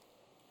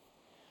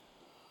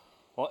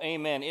Well,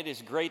 amen. It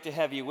is great to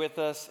have you with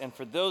us. And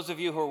for those of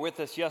you who were with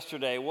us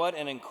yesterday, what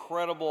an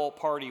incredible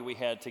party we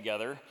had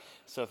together.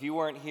 So if you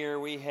weren't here,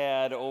 we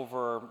had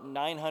over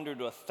 900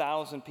 to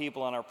 1,000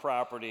 people on our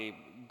property,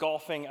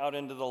 golfing out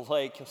into the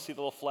lake. You'll see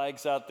the little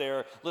flags out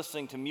there,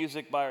 listening to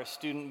music by our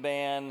student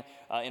band,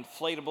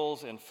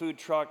 inflatables and food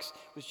trucks.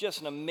 It was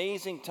just an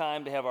amazing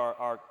time to have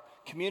our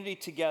community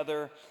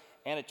together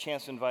and a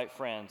chance to invite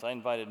friends. I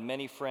invited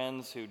many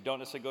friends who don't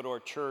necessarily go to our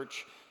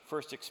church.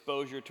 First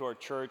exposure to our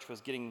church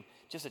was getting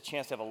just a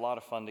chance to have a lot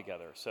of fun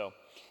together. So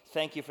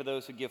thank you for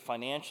those who give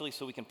financially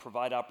so we can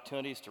provide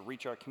opportunities to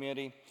reach our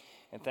community.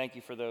 And thank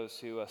you for those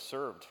who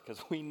served,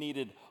 because we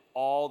needed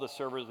all the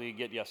servers we could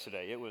get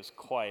yesterday. It was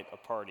quite a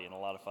party and a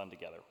lot of fun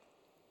together.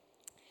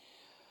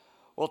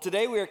 Well,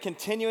 today we are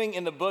continuing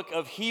in the book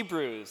of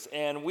Hebrews,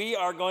 and we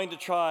are going to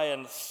try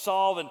and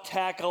solve and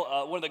tackle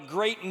one of the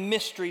great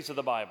mysteries of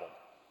the Bible.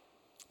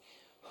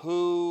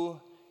 Who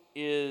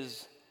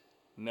is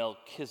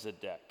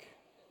Melchizedek?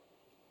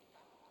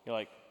 You're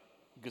like,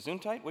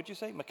 Gesundheit? What'd you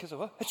say?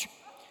 Melchizedek?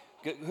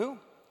 Who?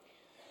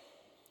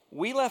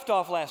 We left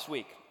off last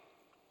week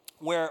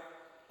where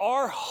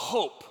our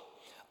hope,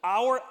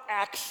 our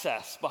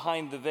access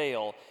behind the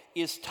veil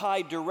is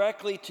tied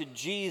directly to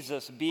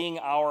Jesus being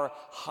our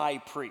high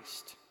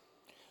priest.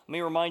 Let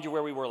me remind you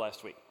where we were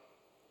last week.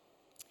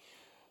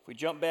 If we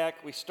jump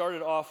back, we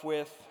started off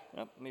with,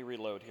 let me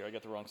reload here. I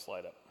got the wrong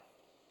slide up.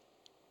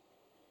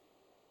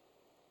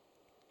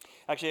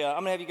 Actually, I'm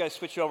going to have you guys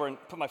switch over and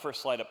put my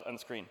first slide up on the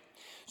screen.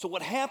 So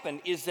what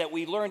happened is that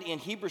we learned in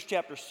Hebrews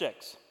chapter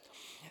 6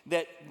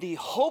 that the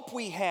hope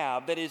we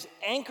have that is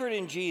anchored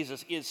in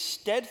Jesus is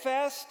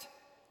steadfast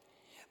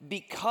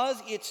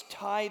because it's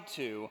tied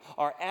to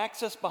our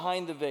access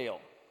behind the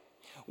veil,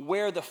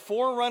 where the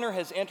forerunner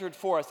has entered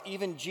for us,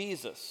 even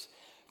Jesus,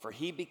 for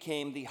he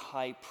became the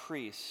high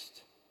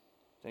priest.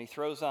 Then he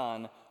throws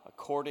on,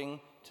 according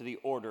to the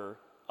order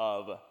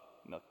of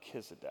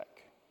Melchizedek.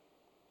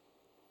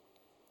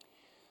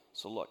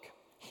 So look,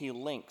 he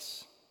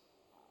links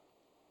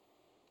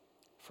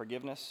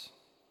forgiveness,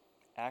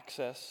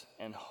 access,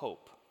 and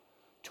hope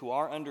to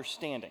our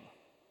understanding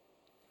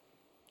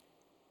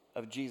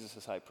of Jesus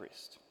as high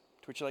priest.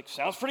 To which you're like,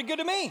 sounds pretty good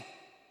to me.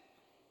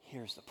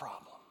 Here's the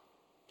problem.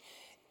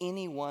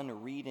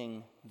 Anyone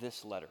reading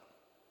this letter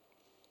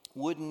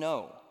would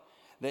know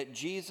that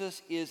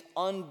Jesus is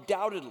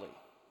undoubtedly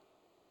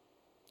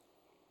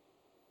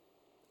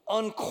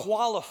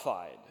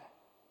unqualified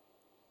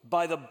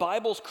by the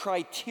Bible's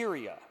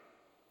criteria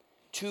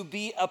to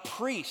be a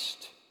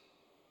priest,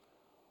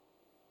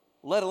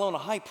 let alone a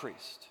high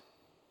priest.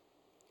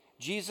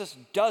 Jesus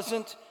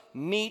doesn't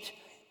meet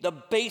the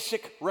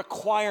basic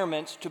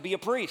requirements to be a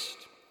priest.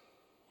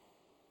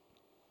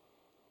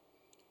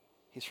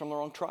 He's from the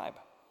wrong tribe.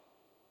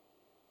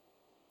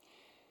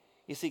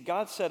 You see,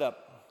 God set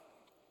up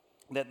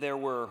that there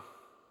were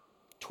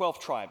 12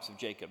 tribes of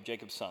Jacob,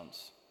 Jacob's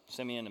sons,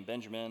 Simeon and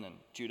Benjamin and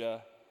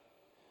Judah.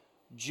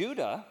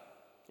 Judah,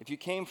 if you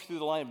came through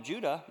the line of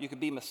Judah, you could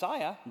be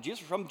Messiah, and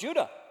Jesus was from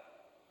Judah.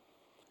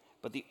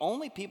 But the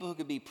only people who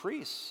could be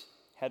priests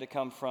had to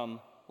come from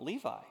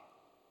Levi.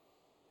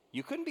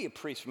 You couldn't be a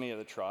priest from any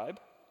other tribe.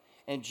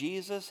 And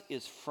Jesus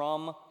is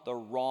from the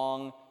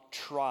wrong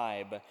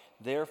tribe.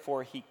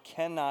 Therefore, he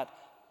cannot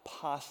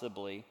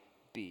possibly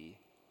be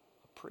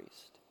a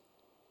priest.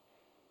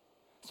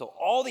 So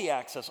all the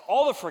access,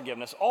 all the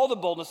forgiveness, all the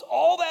boldness,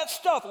 all that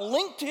stuff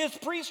linked to his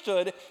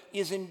priesthood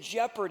is in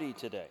jeopardy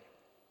today.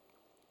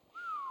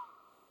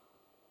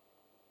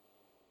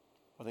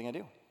 What are they going to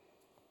do?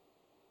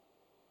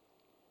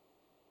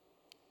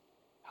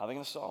 How are they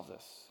going to solve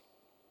this?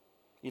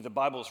 Either the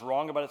Bible is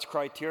wrong about its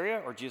criteria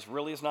or Jesus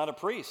really is not a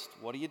priest.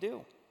 What do you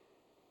do?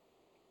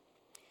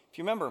 If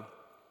you remember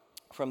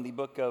from the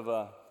book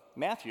of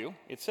Matthew,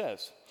 it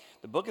says,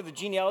 the book of the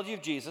genealogy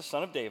of Jesus,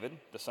 son of David,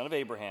 the son of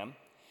Abraham,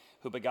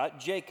 who begot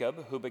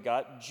Jacob, who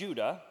begot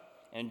Judah,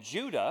 and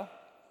Judah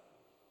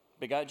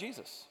begot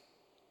Jesus.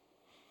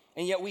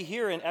 And yet we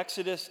hear in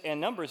Exodus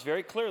and Numbers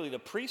very clearly the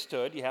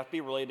priesthood, you have to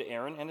be related to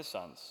Aaron and his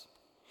sons.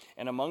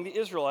 And among the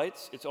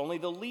Israelites, it's only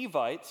the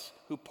Levites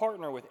who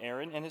partner with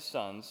Aaron and his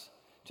sons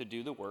to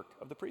do the work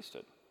of the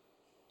priesthood.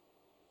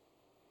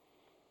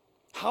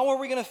 How are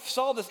we going to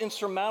solve this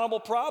insurmountable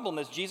problem?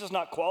 Is Jesus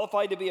not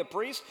qualified to be a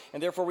priest,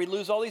 and therefore we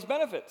lose all these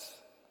benefits?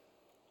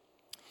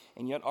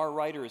 And yet our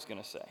writer is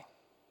going to say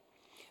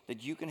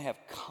that you can have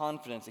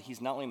confidence that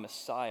he's not only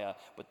Messiah,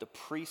 but the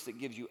priest that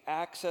gives you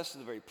access to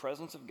the very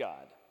presence of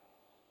God,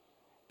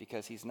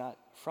 because he's not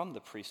from the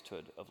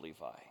priesthood of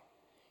Levi.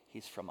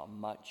 He's from a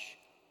much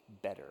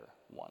better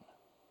one.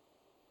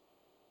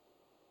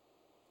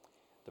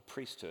 The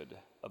priesthood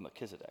of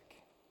Melchizedek.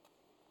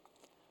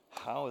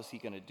 How is he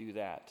going to do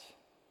that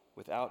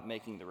without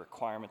making the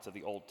requirements of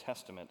the Old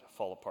Testament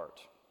fall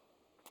apart?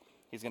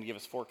 He's going to give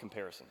us 4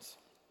 comparisons.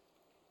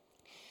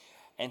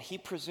 And he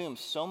presumes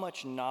so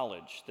much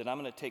knowledge that I'm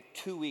going to take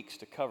 2 weeks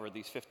to cover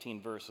these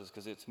 15 verses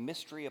because it's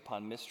mystery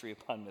upon mystery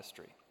upon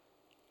mystery.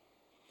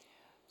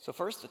 So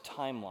first, the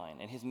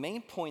timeline. And his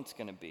main point's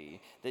going to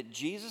be that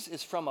Jesus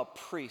is from a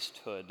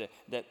priesthood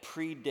that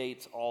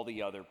predates all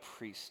the other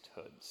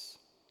priesthoods.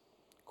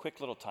 Quick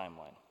little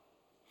timeline.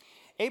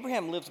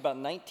 Abraham lives about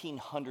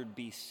 1900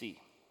 BC.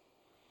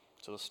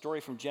 So the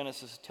story from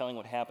Genesis is telling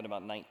what happened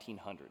about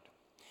 1900.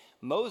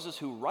 Moses,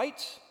 who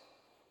writes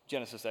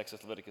Genesis,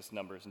 Exodus, Leviticus,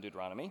 Numbers, and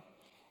Deuteronomy,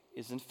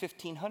 is in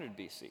 1500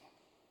 BC.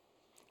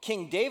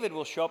 King David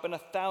will show up in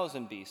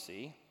 1000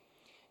 BC,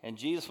 and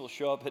Jesus will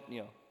show up at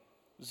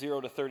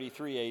 0 to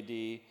 33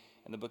 AD,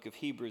 and the book of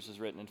Hebrews is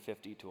written in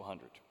 50 to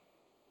 100.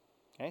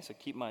 Okay, so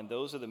keep in mind,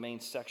 those are the main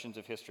sections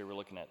of history we're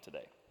looking at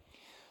today.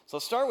 So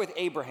let's start with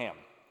Abraham.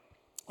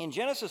 In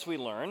Genesis, we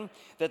learn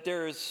that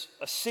there's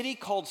a city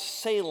called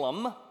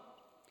Salem,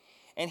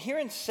 and here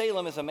in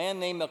Salem is a man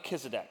named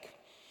Melchizedek.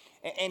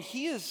 And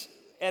he is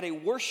at a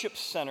worship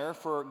center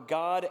for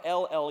God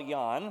El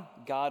Elyon,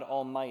 God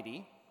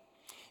Almighty.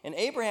 And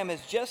Abraham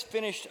has just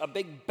finished a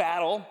big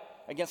battle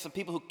against the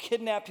people who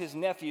kidnapped his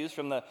nephews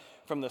from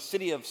the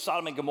city of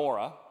Sodom and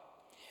Gomorrah.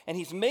 And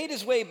he's made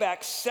his way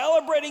back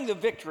celebrating the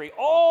victory,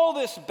 all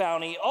this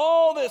bounty,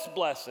 all this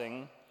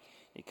blessing.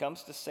 He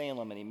comes to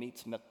Salem and he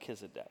meets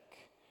Melchizedek,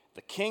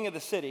 the king of the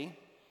city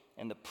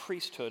and the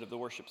priesthood of the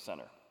worship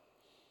center,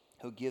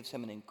 who gives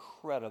him an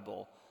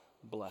incredible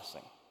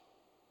blessing.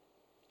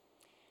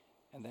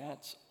 And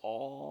that's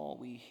all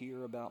we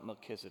hear about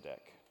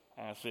Melchizedek.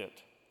 That's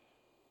it.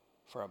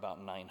 For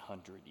about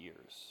 900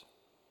 years.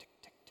 Tick,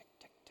 tick, tick,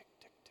 tick, tick,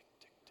 tick, tick,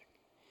 tick, tick.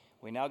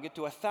 We now get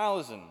to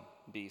 1000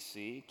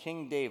 BC,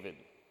 King David.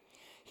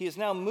 He has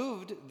now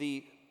moved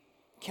the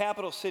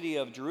capital city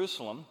of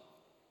Jerusalem.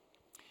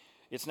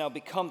 It's now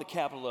become the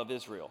capital of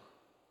Israel.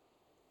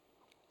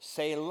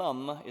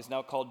 Salem is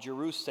now called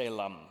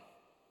Jerusalem.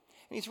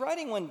 And he's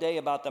writing one day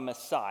about the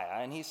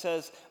Messiah, and he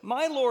says,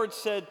 "My Lord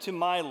said to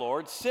my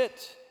Lord,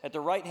 sit at the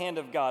right hand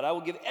of God. I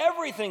will give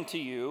everything to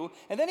you."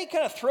 And then he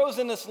kind of throws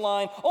in this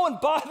line, "Oh,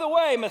 and by the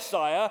way,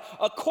 Messiah,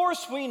 of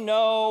course we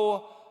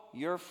know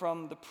you're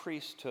from the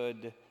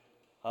priesthood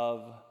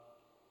of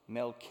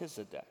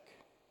Melchizedek."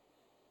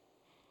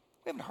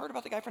 We haven't heard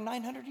about the guy for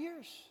 900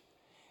 years.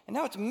 And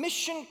now it's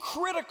mission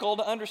critical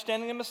to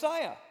understanding the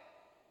Messiah.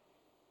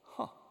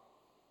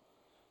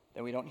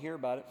 Then we don't hear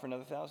about it for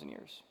another 1,000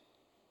 years.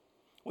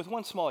 With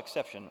one small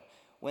exception.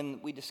 When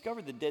we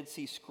discovered the Dead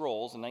Sea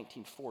Scrolls in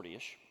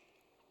 1940-ish,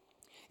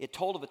 it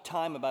told of a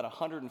time about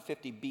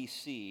 150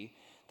 BC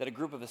that a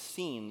group of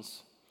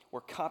Essenes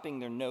were copying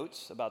their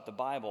notes about the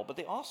Bible, but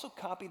they also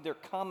copied their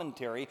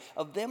commentary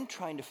of them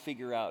trying to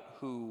figure out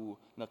who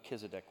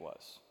Melchizedek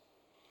was.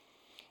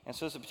 And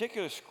so there's a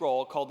particular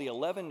scroll called the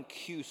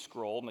 11Q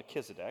scroll,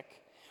 Melchizedek,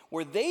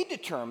 where they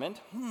determined,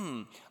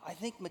 I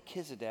think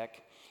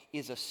Melchizedek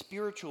is a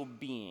spiritual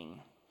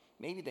being,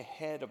 maybe the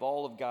head of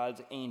all of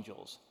God's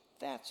angels.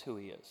 That's who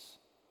he is.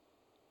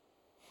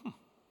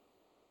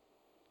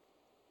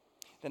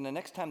 Then the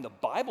next time the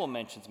Bible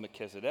mentions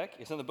Melchizedek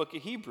is in the book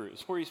of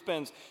Hebrews, where he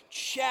spends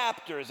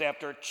chapters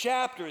after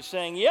chapters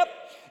saying, yep,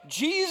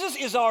 Jesus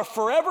is our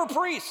forever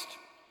priest.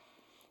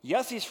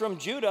 Yes, he's from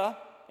Judah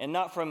and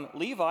not from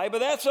Levi, but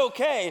that's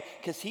okay,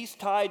 because he's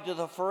tied to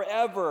the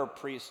forever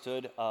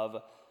priesthood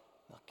of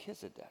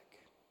Melchizedek.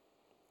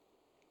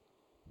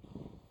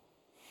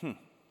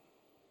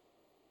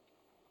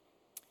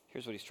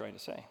 Here's what he's trying to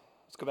say.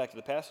 Let's go back to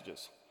the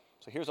passages.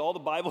 So here's all the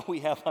Bible we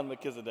have on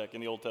Melchizedek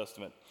in the Old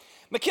Testament.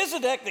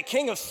 Melchizedek, the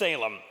king of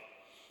Salem,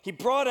 he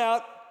brought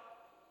out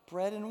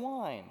bread and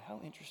wine. How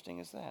interesting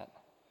is that?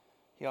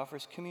 He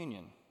offers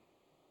communion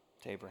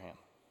to Abraham.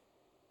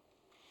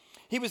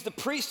 He was the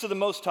priest of the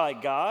Most High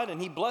God,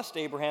 and he blessed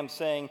Abraham,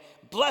 saying,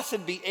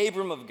 "Blessed be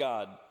Abram of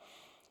God,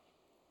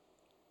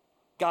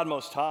 God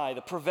Most High,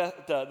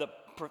 the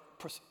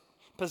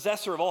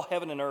possessor of all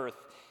heaven and earth,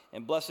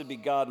 and blessed be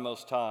God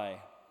Most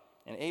High."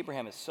 And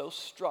Abraham is so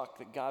struck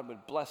that God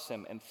would bless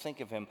him and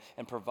think of him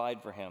and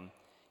provide for him,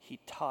 he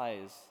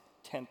tithes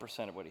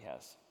 10% of what he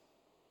has.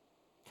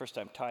 First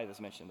time tithe is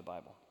mentioned in the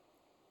Bible.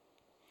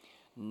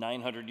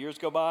 900 years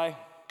go by,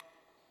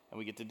 and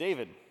we get to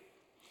David.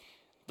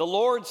 "The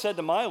Lord said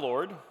to my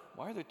Lord,"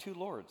 why are there two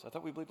Lords? I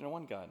thought we believed in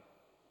one God.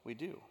 We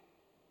do.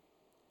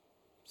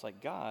 It's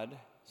like God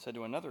said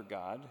to another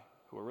God,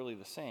 who are really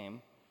the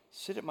same,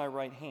 "Sit at my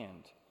right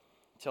hand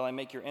until I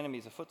make your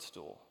enemies a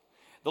footstool.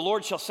 The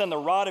Lord shall send the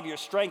rod of your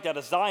strength out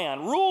of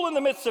Zion. Rule in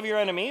the midst of your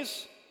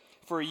enemies,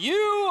 for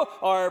you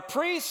are a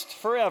priest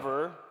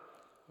forever,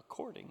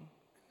 according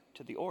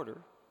to the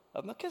order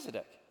of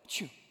Melchizedek."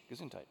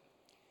 Gesundheit.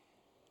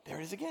 There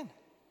it is again.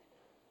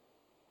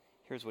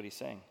 Here's what he's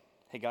saying.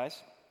 Hey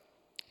guys,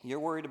 you're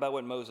worried about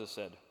what Moses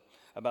said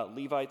about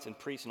Levites and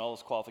priests and all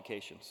those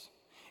qualifications.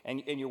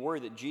 And you're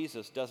worried that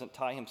Jesus doesn't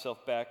tie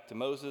himself back to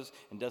Moses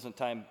and doesn't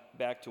tie him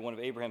back to one of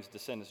Abraham's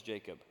descendants,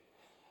 Jacob.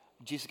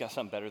 Jesus got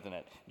something better than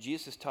that.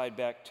 Jesus is tied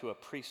back to a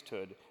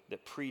priesthood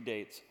that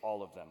predates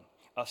all of them.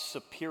 A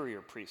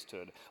superior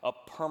priesthood, a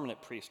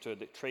permanent priesthood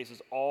that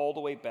traces all the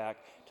way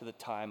back to the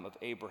time of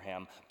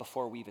Abraham,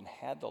 before we even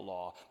had the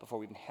law, before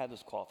we even had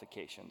those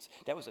qualifications.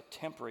 That was a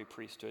temporary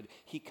priesthood.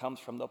 He comes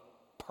from the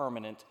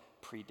permanent,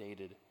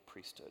 predated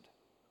priesthood.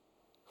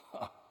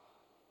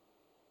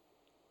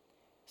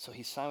 So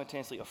he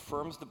simultaneously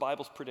affirms the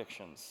Bible's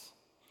predictions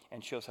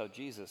and shows how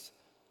Jesus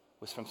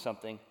was from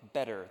something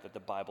better that the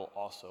Bible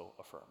also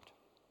affirmed.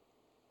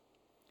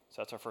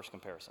 So that's our first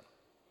comparison.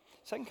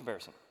 Second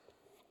comparison,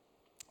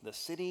 the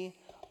city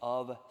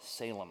of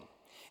Salem.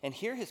 And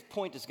here his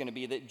point is going to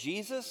be that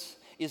Jesus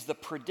is the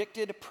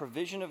predicted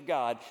provision of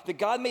God, that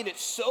God made it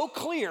so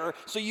clear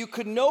so you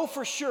could know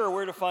for sure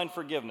where to find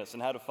forgiveness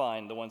and how to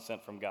find the one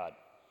sent from God.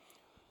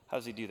 How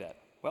does he do that?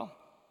 Well,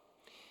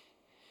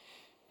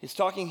 he's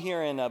talking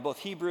here in both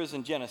Hebrews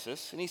and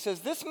Genesis, and he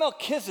says, this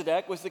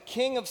Melchizedek was the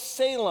king of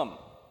Salem,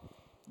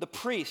 the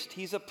priest.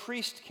 He's a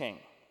priest king.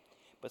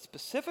 But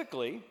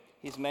specifically,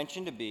 he's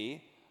mentioned to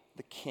be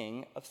the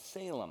king of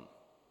Salem.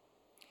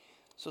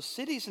 So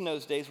cities in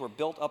those days were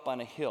built up on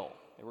a hill.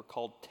 They were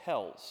called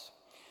tells.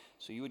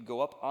 So you would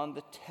go up on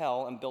the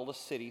tell and build a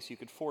city so you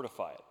could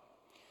fortify it.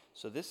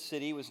 So this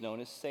city was known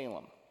as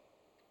Salem.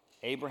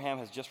 Abraham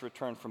has just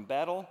returned from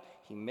battle.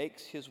 He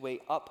makes his way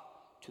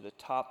up to the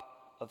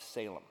top of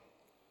Salem.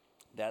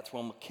 That's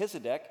when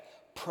Melchizedek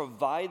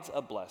provides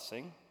a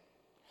blessing,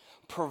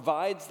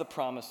 provides the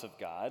promise of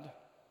God,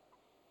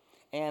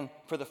 and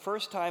for the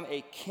first time,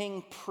 a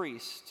king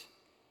priest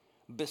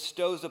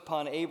bestows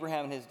upon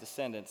Abraham and his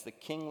descendants the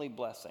kingly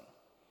blessing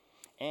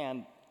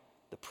and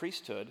the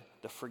priesthood,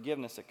 the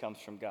forgiveness that comes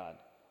from God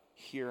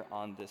here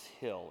on this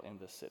hill in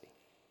this city.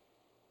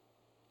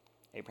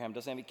 Abraham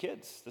doesn't have any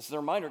kids. This is a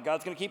reminder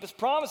God's going to keep his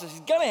promises.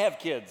 He's going to have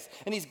kids,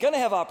 and he's going to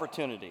have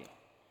opportunity.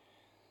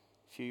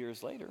 A few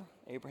years later,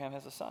 Abraham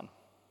has a son.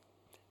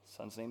 His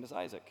son's name is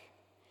Isaac.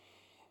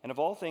 And of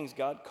all things,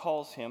 God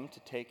calls him to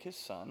take his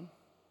son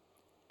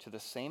to the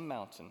same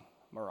mountain,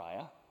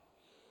 Moriah,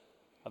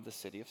 of the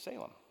city of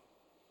Salem.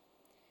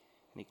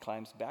 And he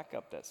climbs back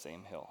up that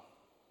same hill,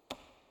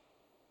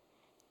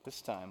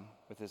 this time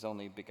with his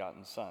only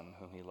begotten son,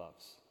 whom he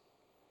loves.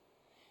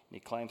 And he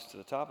climbs to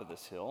the top of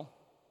this hill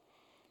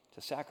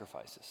to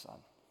sacrifice his son.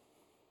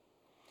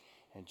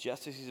 And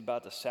just as he's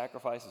about to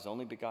sacrifice his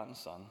only begotten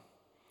son,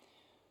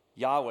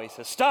 Yahweh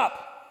says,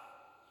 stop!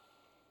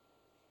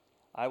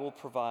 I will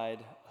provide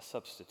a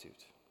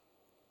substitute.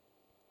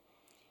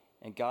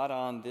 And God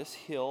on this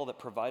hill that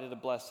provided a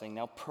blessing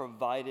now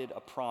provided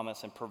a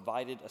promise and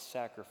provided a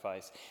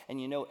sacrifice.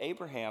 And you know,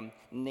 Abraham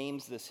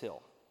names this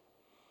hill.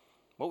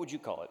 What would you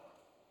call it?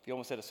 If you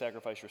almost had to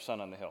sacrifice your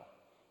son on the hill.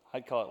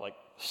 I'd call it like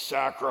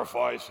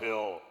Sacrifice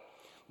Hill,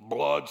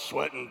 Blood,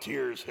 Sweat, and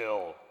Tears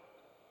Hill.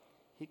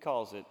 He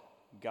calls it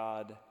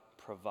God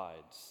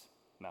Provides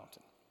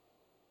Mountain.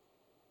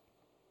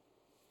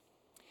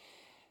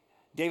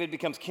 David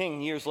becomes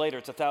king years later.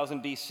 It's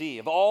 1000 BC.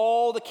 Of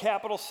all the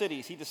capital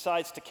cities, he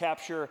decides to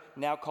capture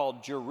now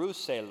called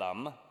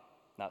Jerusalem,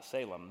 not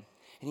Salem,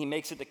 and he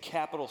makes it the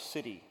capital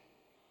city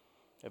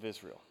of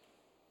Israel.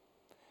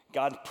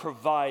 God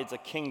provides a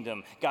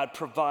kingdom. God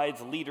provides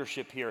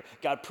leadership here.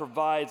 God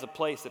provides a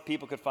place that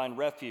people could find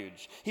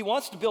refuge. He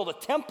wants to build a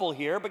temple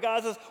here, but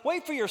God says,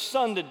 wait for your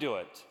son to do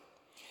it.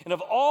 And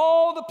of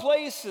all the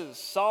places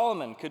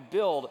Solomon could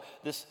build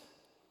this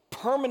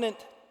permanent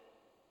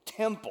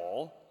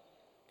temple,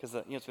 because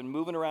it's been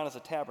moving around as a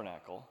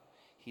tabernacle,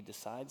 he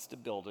decides to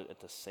build it at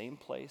the same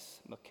place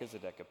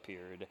Melchizedek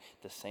appeared,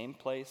 the same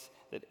place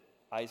that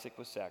Isaac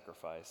was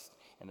sacrificed,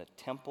 and the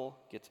temple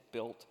gets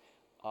built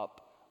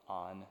up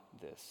on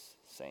this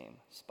same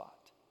spot.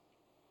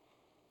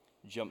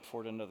 Jump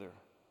forward another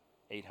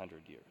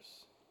 800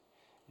 years.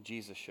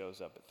 Jesus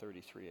shows up at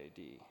 33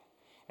 AD,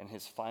 and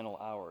his final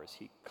hours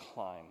he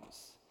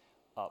climbs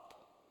up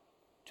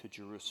to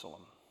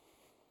Jerusalem,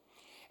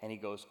 and he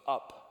goes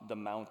up the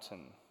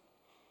mountain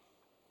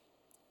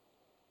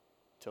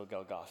till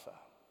Golgotha,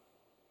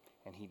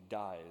 and he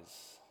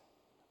dies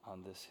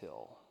on this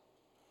hill,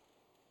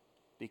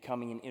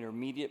 becoming an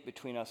intermediate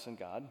between us and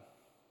God,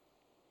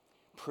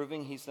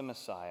 proving he's the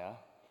Messiah,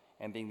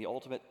 and being the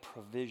ultimate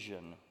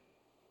provision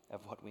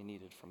of what we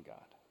needed from God.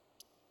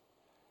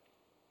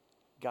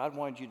 God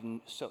wanted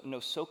you to know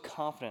so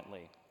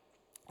confidently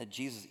that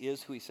Jesus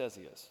is who he says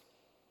he is,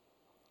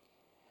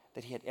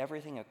 that he had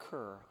everything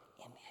occur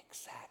in the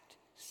exact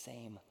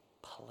same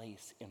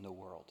place in the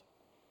world,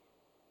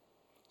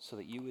 so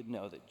that you would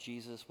know that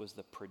Jesus was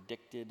the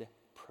predicted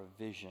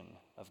provision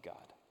of God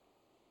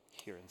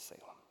here in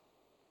Salem.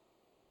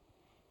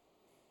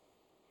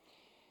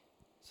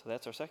 So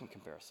that's our second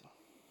comparison.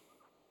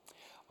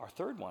 Our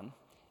third one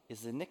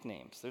is the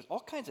nicknames. There's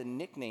all kinds of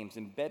nicknames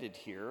embedded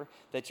here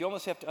that you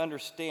almost have to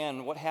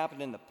understand what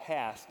happened in the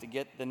past to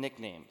get the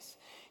nicknames.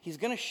 He's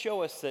going to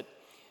show us that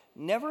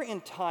never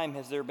in time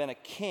has there been a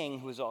king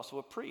who is also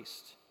a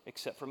priest,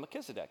 except for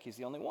Melchizedek. He's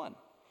the only one.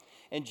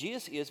 And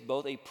Jesus is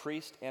both a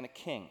priest and a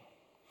king.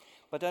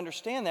 But to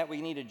understand that,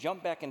 we need to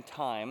jump back in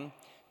time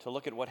to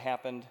look at what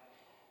happened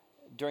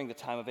during the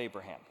time of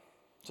Abraham.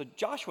 So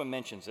Joshua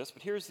mentions this,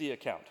 but here's the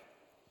account.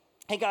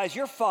 Hey guys,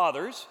 your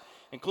fathers,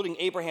 including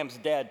Abraham's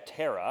dad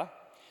Terah,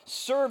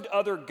 served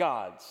other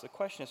gods. The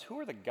question is, who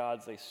are the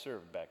gods they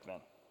served back then?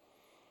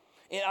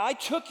 And I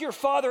took your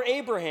father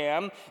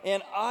Abraham,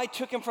 and I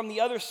took him from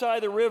the other side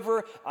of the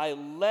river. I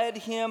led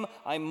him,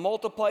 I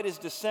multiplied his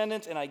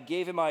descendants, and I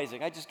gave him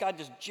Isaac. God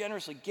just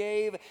generously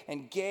gave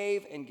and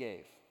gave and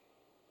gave.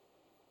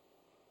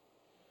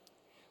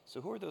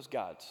 So who are those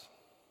gods?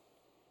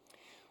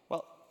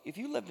 Well, if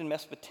you lived in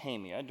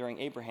Mesopotamia during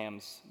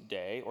Abraham's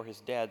day or his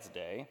dad's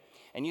day,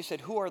 and you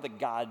said, who are the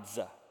gods?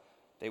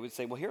 They would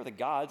say, well, here are the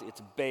gods.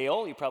 It's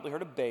Baal. You probably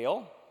heard of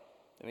Baal.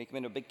 They make him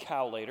into a big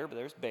cow later, but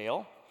there's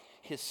Baal.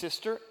 His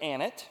sister,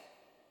 Anat.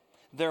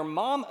 Their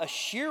mom,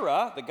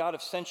 Asherah, the god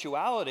of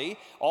sensuality.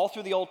 All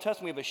through the Old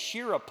Testament, we have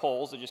Asherah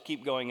poles that just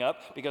keep going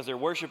up because they're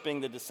worshiping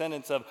the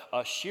descendants of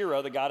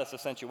Asherah, the goddess of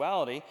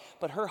sensuality.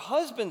 But her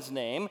husband's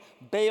name,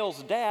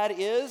 Baal's dad,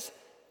 is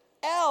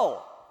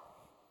El.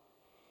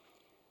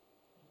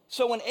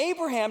 So when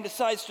Abraham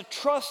decides to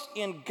trust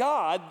in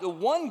God, the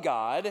one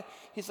God,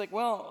 he's like,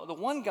 well, the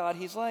one God,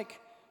 he's like,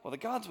 well, the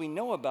gods we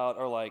know about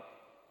are like,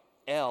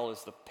 El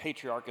is the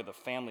patriarch of the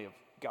family of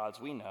gods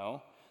we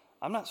know.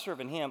 I'm not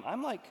serving him.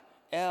 I'm like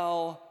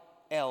El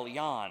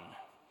Elyon,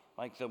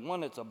 like the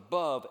one that's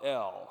above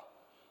El,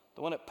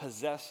 the one that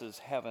possesses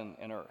heaven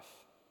and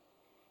earth.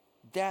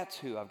 That's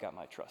who I've got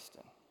my trust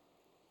in.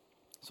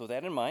 So with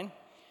that in mind,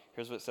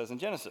 here's what it says in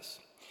Genesis.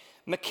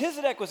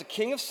 Melchizedek was a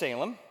king of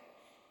Salem.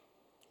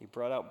 He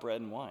brought out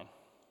bread and wine.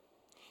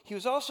 He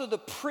was also the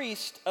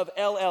priest of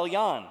El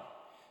Elyon,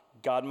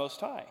 God Most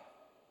High.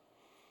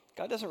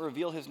 God doesn't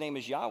reveal his name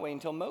as Yahweh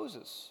until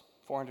Moses,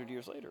 400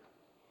 years later.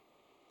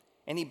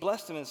 And he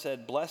blessed him and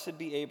said, blessed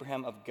be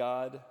Abraham of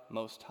God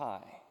Most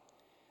High.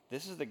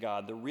 This is the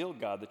God, the real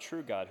God, the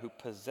true God, who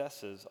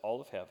possesses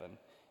all of heaven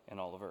and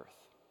all of earth.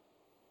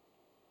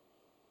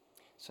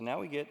 So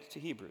now we get to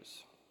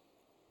Hebrews.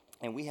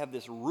 And we have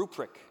this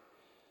rubric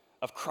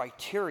of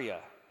criteria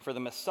for the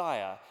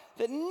Messiah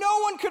that no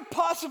one could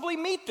possibly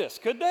meet this,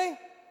 could they?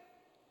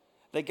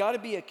 They got to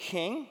be a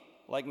king,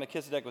 like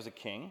Melchizedek was a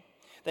king.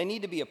 They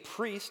need to be a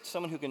priest,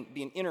 someone who can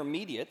be an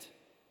intermediate,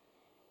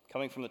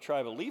 coming from the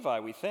tribe of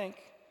Levi, we think.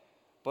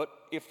 But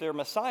if they're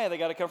Messiah, they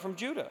got to come from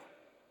Judah.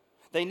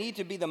 They need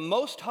to be the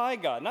Most High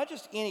God, not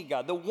just any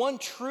God, the one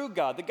true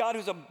God, the God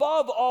who's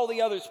above all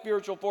the other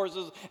spiritual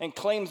forces and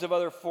claims of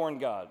other foreign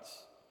gods.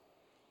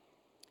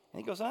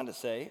 And he goes on to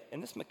say,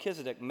 and this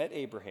Melchizedek met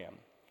Abraham,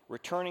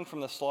 returning from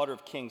the slaughter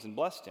of kings, and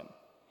blessed him.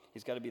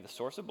 He's got to be the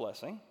source of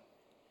blessing.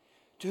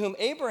 To whom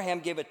Abraham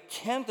gave a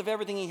tenth of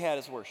everything he had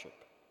as worship.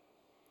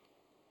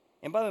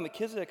 And by the way,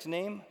 Melchizedek's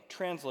name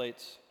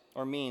translates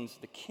or means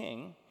the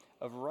king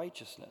of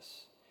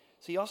righteousness.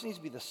 So he also needs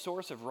to be the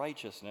source of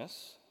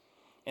righteousness.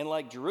 And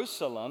like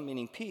Jerusalem,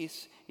 meaning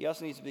peace, he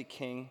also needs to be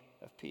king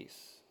of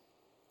peace.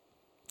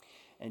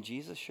 And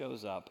Jesus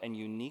shows up and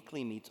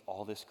uniquely meets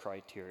all this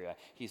criteria.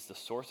 He's the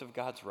source of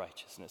God's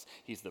righteousness.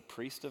 He's the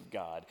priest of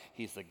God.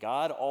 He's the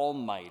God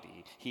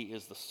Almighty. He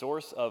is the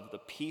source of the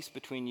peace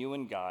between you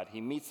and God. He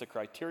meets the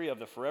criteria of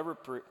the forever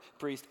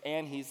priest,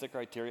 and he's the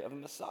criteria of the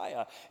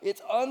Messiah.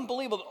 It's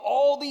unbelievable.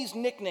 All these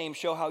nicknames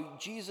show how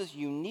Jesus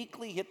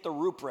uniquely hit the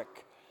rubric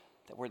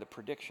that were the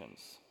predictions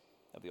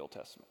of the Old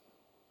Testament.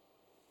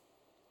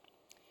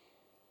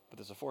 But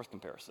there's a fourth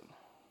comparison.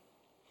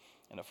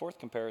 And a fourth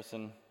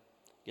comparison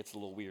gets a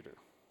little weirder.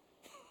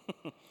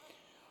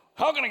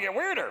 How can it get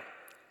weirder?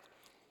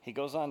 He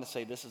goes on to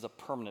say this is a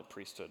permanent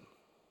priesthood.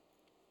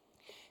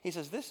 He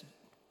says this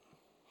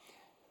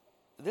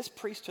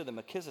priesthood that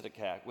Melchizedek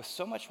had was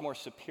so much more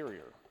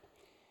superior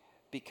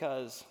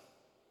because,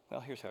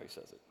 well, here's how he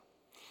says it.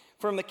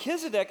 For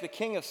Melchizedek, the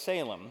king of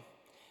Salem,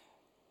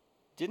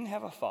 didn't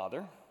have a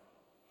father,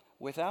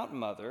 without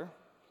mother,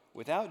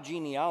 without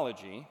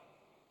genealogy,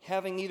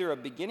 having neither a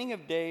beginning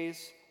of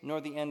days nor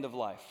the end of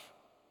life.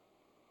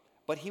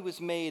 But he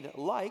was made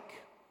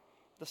like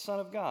the Son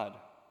of God,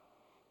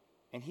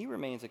 and he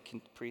remains a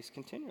priest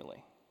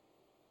continually.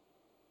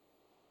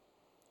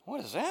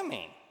 What does that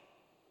mean?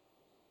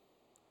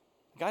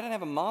 The guy didn't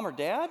have a mom or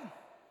dad?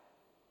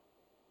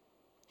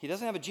 He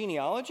doesn't have a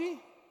genealogy?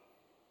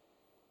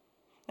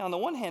 Now, on the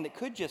one hand, it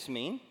could just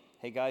mean,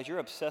 hey guys, you're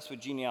obsessed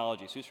with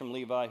genealogies. Who's from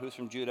Levi, who's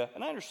from Judah?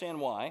 And I understand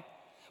why.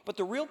 But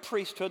the real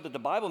priesthood that the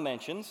Bible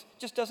mentions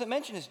just doesn't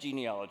mention his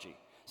genealogy.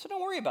 So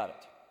don't worry about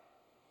it.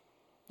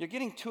 You're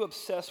getting too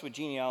obsessed with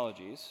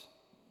genealogies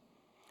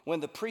when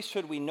the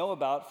priesthood we know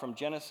about from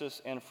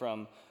Genesis and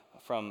from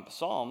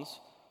Psalms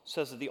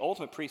says that the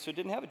ultimate priesthood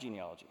didn't have a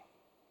genealogy.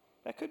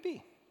 That could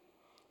be.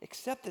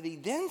 Except that he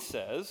then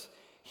says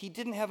he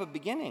didn't have a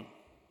beginning.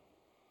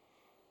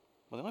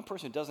 Well, the only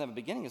person who doesn't have a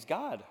beginning is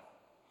God.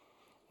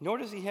 Nor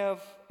does he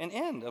have an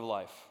end of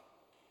life.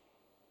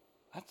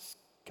 That's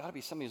got to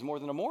be somebody who's more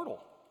than a mortal.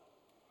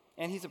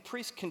 And he's a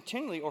priest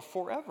continually or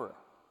forever.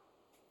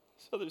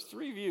 So there's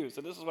three views,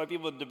 and this is why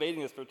people have been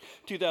debating this for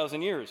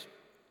 2,000 years.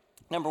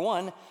 Number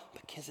one,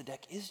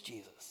 Melchizedek is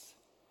Jesus.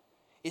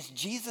 It's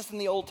Jesus in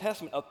the Old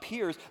Testament,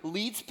 appears,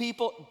 leads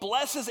people,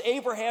 blesses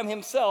Abraham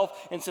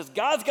himself, and says,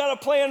 God's got a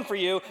plan for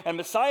you, and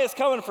Messiah's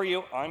coming for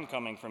you. I'm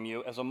coming from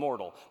you as a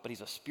mortal. But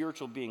he's a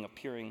spiritual being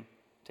appearing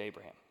to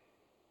Abraham.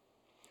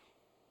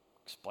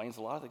 Explains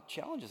a lot of the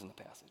challenges in the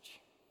passage.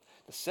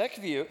 The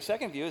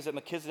second view is that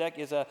Melchizedek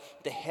is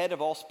the head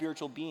of all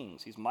spiritual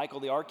beings. He's Michael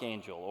the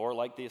archangel, or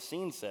like the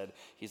Essenes said,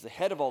 he's the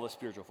head of all the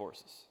spiritual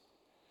forces.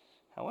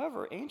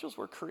 However, angels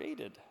were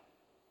created.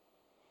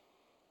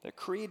 They're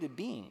created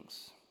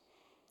beings,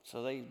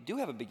 so they do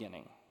have a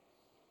beginning,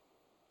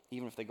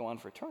 even if they go on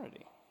for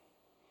eternity.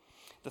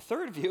 The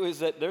third view is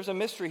that there's a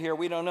mystery here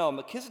we don't know.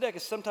 Melchizedek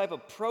is some type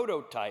of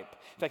prototype.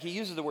 In fact, he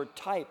uses the word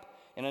type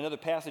in another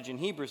passage in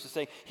Hebrews to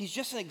say he's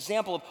just an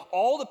example of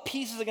all the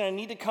pieces that are going to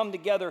need to come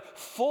together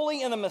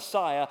fully in the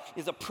Messiah.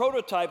 Is a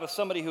prototype of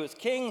somebody who is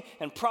king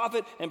and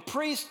prophet and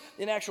priest,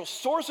 an actual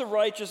source of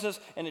righteousness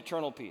and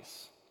eternal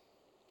peace.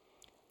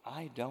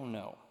 I don't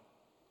know.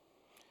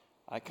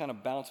 I kind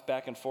of bounce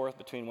back and forth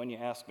between, when you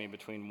ask me,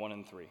 between 1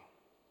 and 3.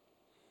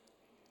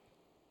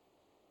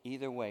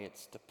 Either way,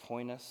 it's to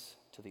point us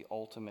to the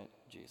ultimate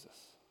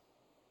Jesus.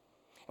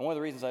 And one of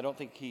the reasons I don't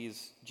think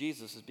he's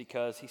Jesus is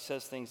because he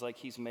says things like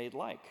he's made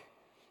like.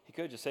 He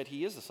could have just said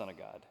he is the Son of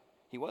God.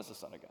 He was the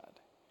Son of God.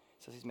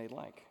 He says he's made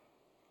like.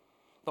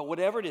 But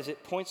whatever it is,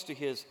 it points to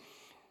his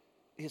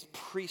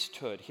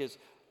priesthood, his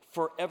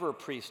forever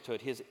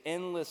priesthood, his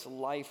endless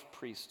life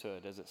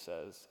priesthood, as it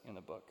says in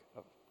the book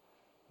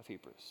of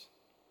Hebrews.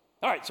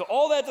 All right, so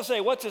all that to say,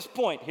 what's his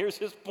point? Here's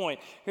his point.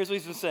 Here's what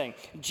he's been saying.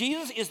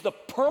 Jesus is the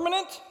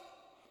permanent,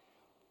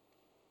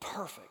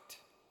 perfect,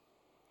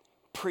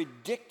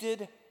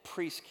 predicted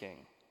priest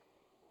king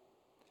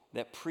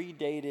that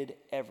predated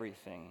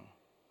everything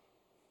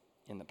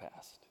in the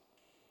past.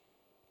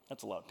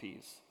 That's a lot of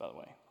P's, by the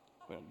way.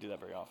 We don't do that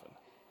very often.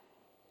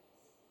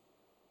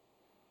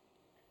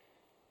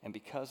 And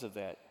because of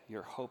that,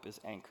 your hope is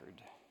anchored.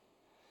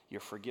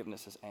 Your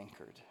forgiveness is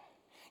anchored.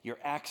 Your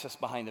access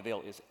behind the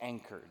veil is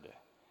anchored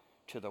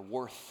to the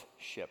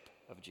worthship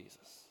of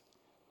Jesus.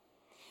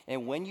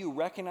 And when you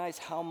recognize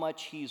how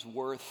much he's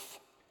worth,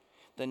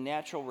 the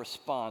natural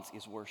response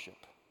is worship.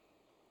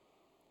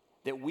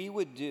 That we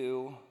would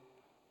do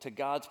to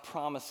God's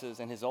promises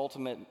and his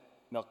ultimate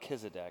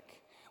Melchizedek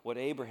what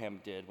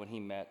Abraham did when he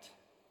met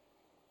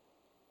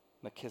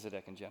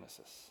Melchizedek in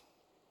Genesis.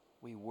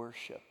 We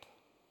worship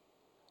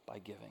by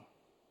giving.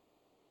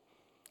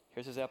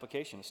 Here's his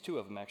application. It's 2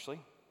 of them,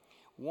 actually.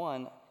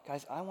 1,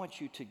 guys, I want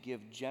you to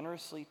give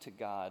generously to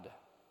God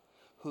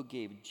who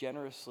gave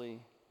generously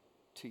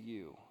to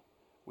you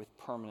with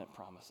permanent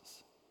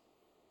promises.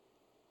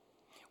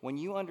 When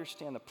you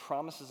understand the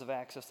promises of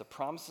access, the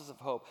promises of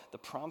hope, the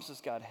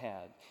promises God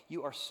had,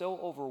 you are so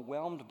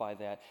overwhelmed by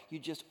that, you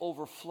just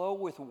overflow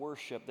with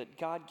worship that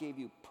God gave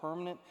you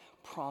permanent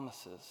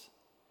promises.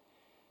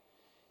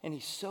 And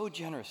he's so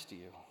generous to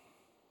you.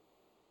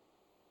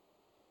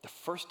 The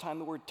first time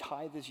the word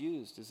tithe is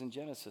used is in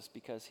Genesis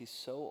because he's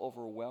so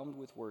overwhelmed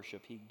with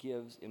worship, he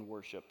gives in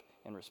worship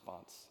in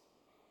response.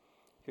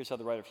 Here's how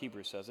the writer of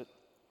Hebrews says it.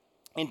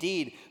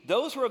 Indeed,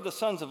 those who are of the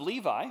sons of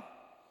Levi,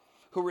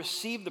 who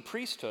received the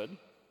priesthood,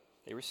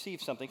 they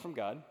received something from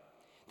God.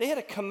 They had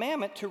a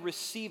commandment to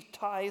receive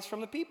tithes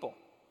from the people,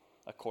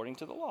 according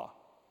to the law.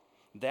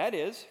 That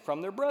is,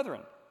 from their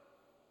brethren.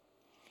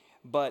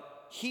 But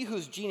he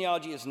whose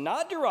genealogy is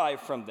not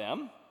derived from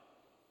them,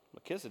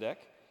 Melchizedek,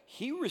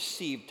 he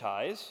received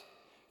tithes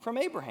from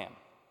Abraham.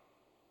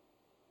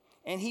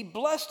 And he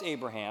blessed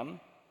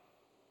Abraham,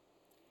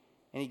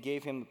 and he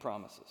gave him the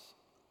promises.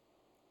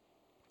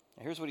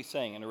 Now here's what he's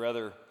saying in a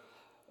rather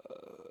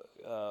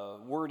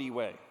wordy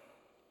way.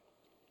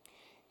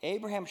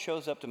 Abraham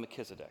shows up to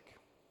Melchizedek,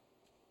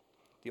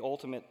 the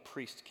ultimate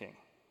priest king,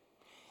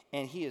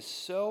 and he is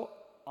so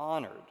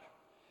honored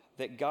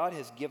that God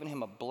has given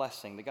him a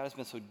blessing, that God has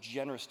been so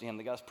generous to him,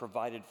 that God has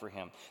provided for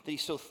him, that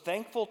he's so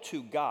thankful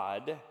to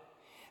God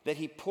that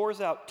he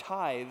pours out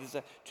tithes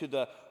to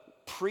the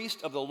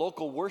priest of the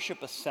local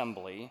worship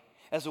assembly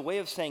as a way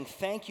of saying,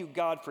 thank you,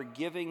 God, for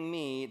giving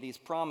me these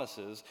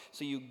promises.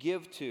 So you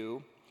give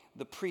to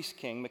the priest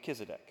king,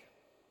 Melchizedek.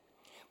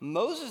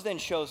 Moses then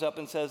shows up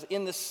and says,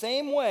 in the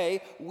same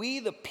way, we,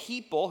 the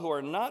people who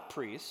are not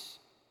priests,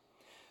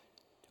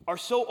 are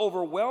so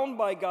overwhelmed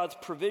by God's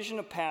provision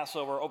of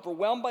Passover,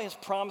 overwhelmed by his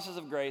promises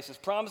of grace, his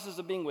promises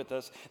of being with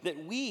us,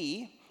 that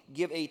we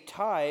give a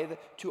tithe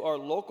to our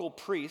local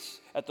priests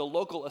at the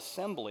local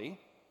assembly,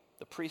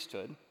 the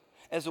priesthood,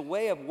 as a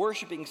way of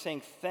worshiping,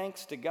 saying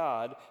thanks to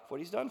God for what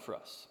he's done for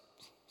us.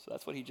 So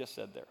that's what he just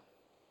said there.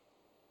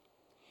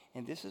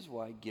 And this is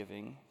why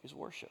giving is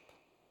worship.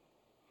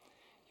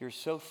 You're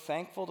so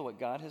thankful to what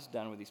God has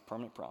done with these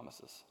permanent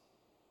promises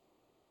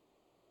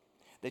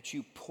that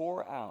you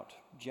pour out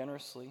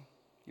generously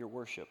your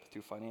worship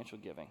through financial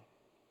giving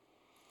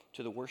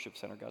to the worship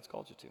center God's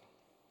called you to.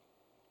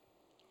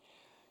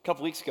 A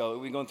couple weeks ago,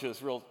 we were going through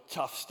this real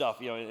tough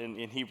stuff,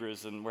 in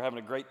Hebrews, and we're having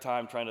a great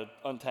time trying to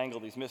untangle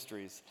these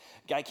mysteries.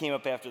 A guy came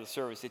up after the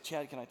service, said,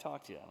 Chad, can I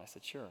talk to you? And I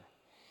said, sure.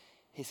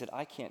 He said,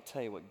 I can't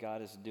tell you what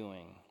God is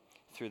doing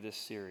through this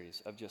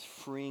series of just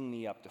freeing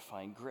me up to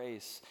find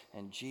grace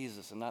and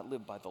Jesus and not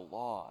live by the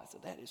law. I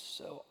said, that is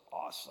so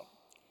awesome.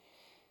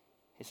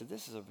 He said,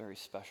 this is a very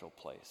special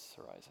place,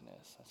 Horizon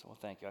is. I said, well,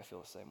 thank you. I feel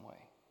the same way.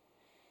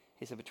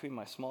 He said, between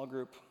my small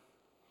group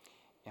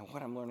and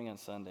what I'm learning on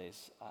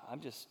Sundays,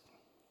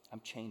 I'm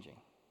changing.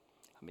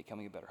 I'm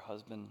becoming a better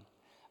husband.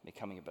 I'm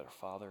becoming a better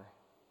father.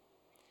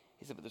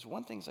 He said, but there's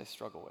one thing I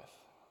struggle with.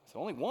 I said,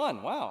 only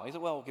one? Wow. He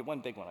said, well, okay, one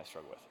big one I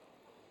struggle with.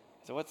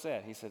 I said, what's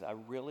that? He said, I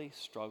really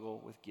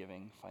struggle with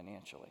giving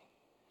financially.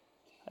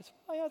 I said,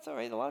 oh, yeah, it's all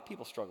right. A lot of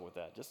people struggle with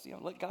that. Just,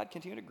 let God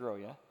continue to grow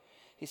you.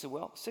 He said,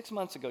 well, 6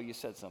 months ago you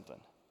said something.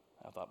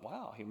 I thought,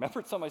 wow, he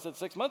remembered something I said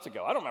 6 months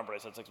ago. I don't remember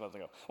what I said 6 months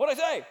ago. What did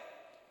I say?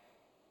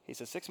 He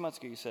said, 6 months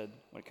ago you said,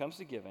 when it comes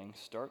to giving,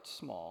 start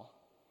small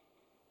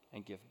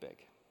and give big.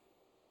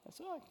 I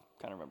said, oh,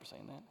 I kind of remember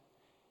saying that.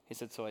 He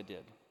said, so I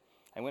did.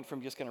 I went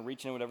from just kind of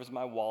reaching in whatever's in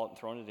my wallet and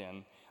throwing it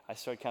in. I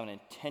started kind of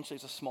intentionally,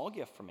 it's a small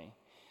gift for me,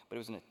 but it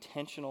was an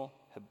intentional,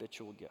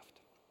 habitual gift.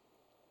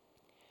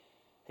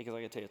 Hey, because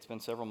I got to tell you, it's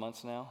been several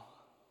months now.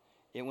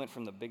 It went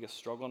from the biggest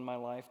struggle in my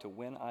life to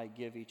when I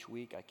give each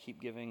week, I keep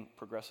giving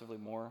progressively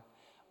more.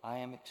 I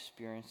am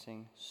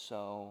experiencing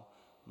so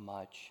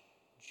much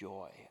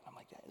joy. I'm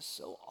like, that is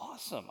so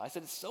awesome. I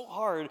said, it's so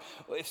hard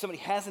if somebody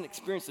hasn't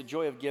experienced the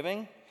joy of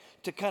giving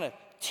to kind of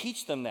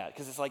teach them that.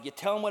 Because it's like, you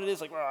tell them what it is.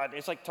 Like, well,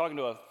 it's like talking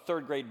to a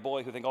third grade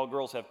boy who think all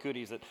girls have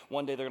cooties, that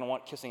one day they're going to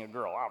want kissing a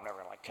girl. Oh, I'm never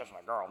going to like kissing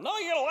a girl. No,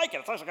 you're going to like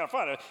it. It's actually kind of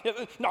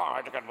fun. No,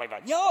 I'm not going to like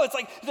that. No, it's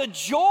like the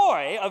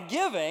joy of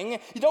giving.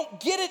 You don't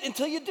get it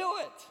until you do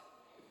it.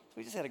 So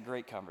we just had a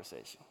great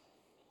conversation.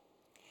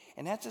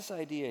 And that's this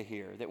idea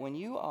here that when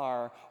you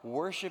are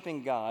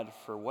worshiping God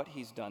for what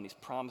he's done, he's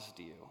promised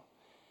to you,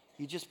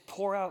 you just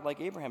pour out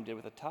like Abraham did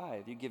with a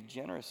tithe. You give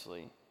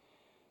generously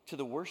to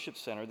the worship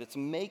center that's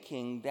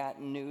making that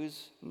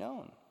news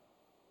known.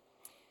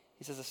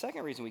 He says the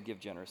second reason we give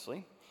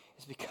generously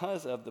is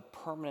because of the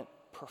permanent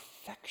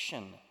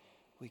perfection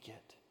we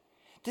get.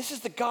 This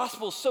is the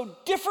gospel, so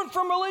different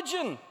from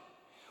religion.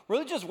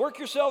 Religion is work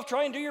yourself,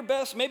 try and do your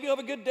best. Maybe you'll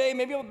have a good day,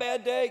 maybe you'll have a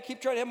bad day.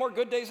 Keep trying to have more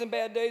good days than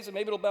bad days, and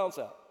maybe it'll balance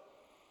out.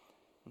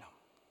 No.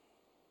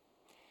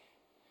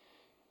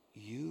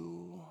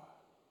 You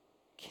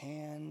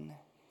can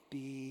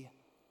be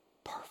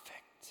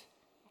perfect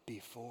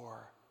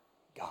before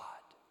God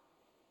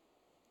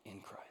in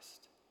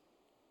Christ.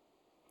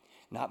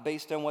 Not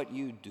based on what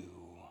you do,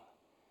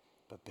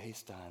 but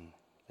based on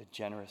the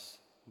generous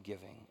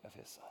giving of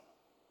his son.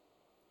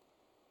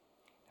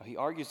 Now, he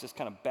argues this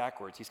kind of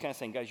backwards. He's kind of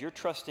saying, guys, you're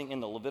trusting in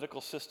the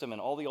Levitical system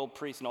and all the old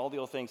priests and all the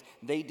old things.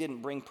 They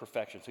didn't bring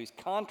perfection. So he's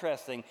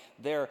contrasting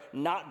their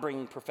not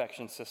bringing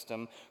perfection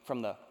system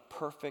from the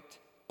perfect,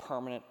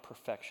 permanent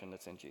perfection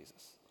that's in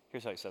Jesus.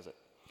 Here's how he says it.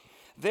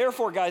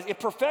 Therefore, guys, if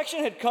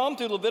perfection had come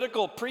through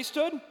Levitical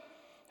priesthood,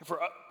 if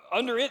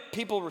under it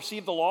people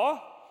received the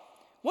law,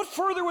 what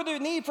further would there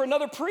need for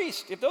another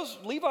priest? If those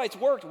Levites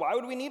worked, why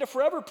would we need a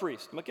forever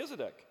priest,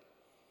 Melchizedek?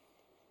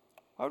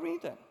 Why would we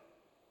need that?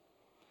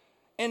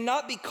 And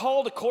not be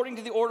called according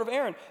to the order of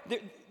Aaron.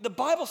 The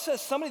Bible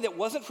says somebody that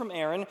wasn't from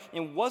Aaron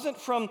and wasn't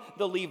from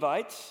the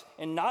Levites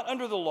and not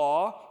under the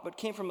law, but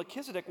came from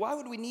Melchizedek, why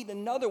would we need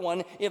another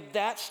one if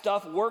that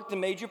stuff worked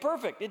and made you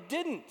perfect? It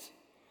didn't.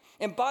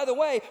 And by the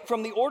way,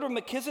 from the order of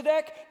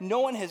Melchizedek, no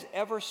one has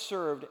ever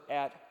served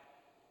at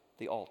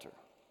the altar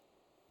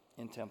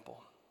in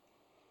temple.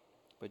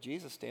 But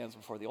Jesus stands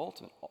before the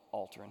ultimate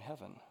altar in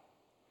heaven.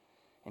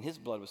 And his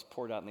blood was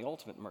poured out in the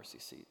ultimate mercy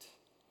seat.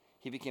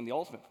 He became the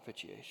ultimate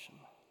propitiation.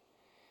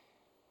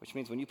 Which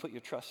means when you put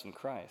your trust in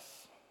Christ,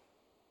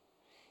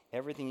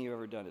 everything you've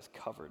ever done is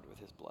covered with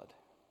his blood.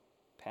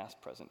 Past,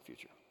 present,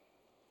 future.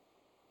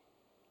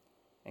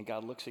 And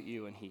God looks at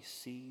you and he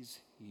sees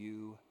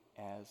you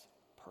as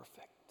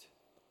perfect.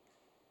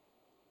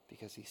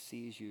 Because he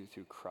sees you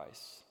through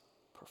Christ's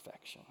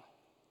perfection.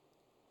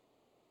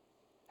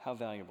 How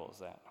valuable is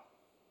that?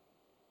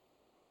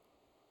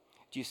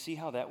 Do you see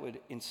how that would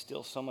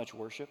instill so much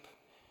worship?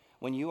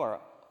 When you are,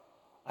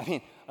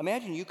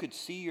 imagine you could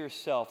see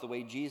yourself the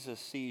way Jesus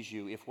sees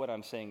you if what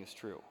I'm saying is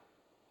true.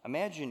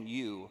 Imagine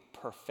you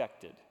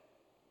perfected.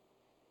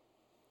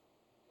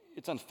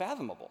 It's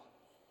unfathomable.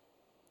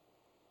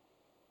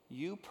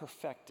 You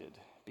perfected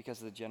because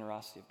of the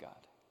generosity of God.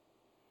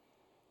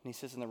 And he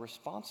says in the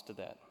response to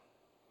that,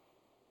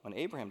 when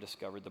Abraham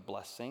discovered the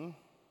blessing,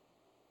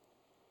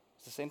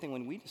 it's the same thing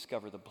when we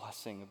discover the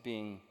blessing of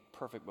being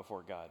perfect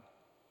before God.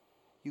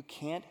 You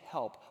can't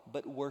help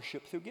but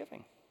worship through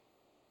giving.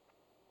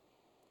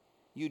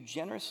 You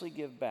generously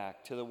give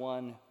back to the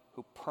one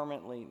who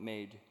permanently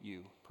made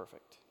you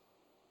perfect.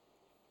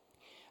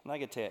 And I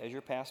can tell you, as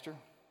your pastor,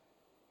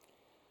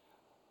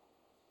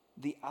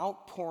 the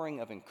outpouring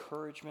of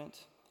encouragement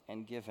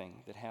and giving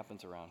that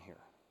happens around here,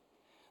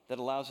 that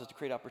allows us to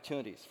create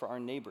opportunities for our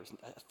neighbors,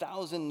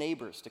 1,000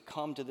 neighbors to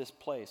come to this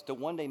place, to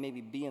one day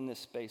maybe be in this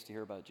space to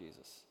hear about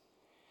Jesus.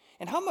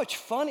 And how much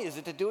fun is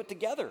it to do it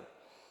together?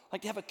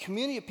 Like to have a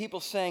community of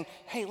people saying,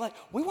 hey,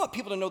 we want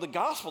people to know the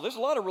gospel. There's a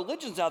lot of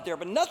religions out there,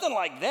 but nothing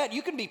like that.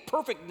 You can be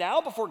perfect now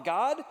before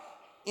God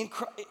in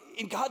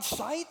God's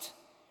sight.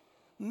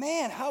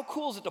 Man, how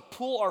cool is it to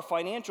pool our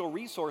financial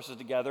resources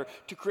together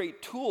to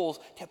create tools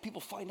to have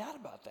people find out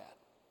about that,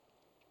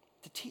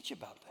 to teach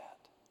about that.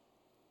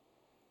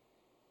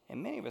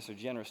 And many of us are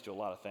generous to a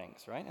lot of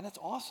things, right? And that's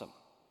awesome.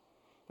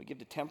 We give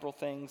to temporal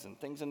things and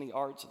things in the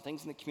arts and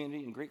things in the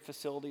community and great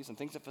facilities and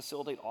things that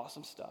facilitate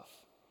awesome stuff.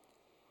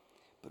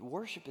 But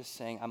worship is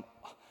saying,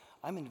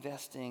 I'm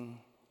investing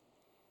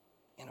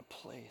in a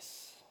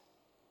place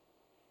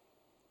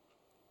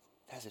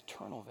that has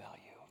eternal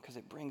value because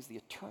it brings the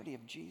eternity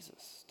of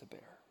Jesus to bear.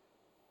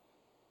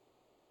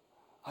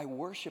 I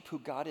worship who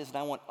God is, and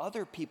I want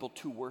other people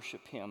to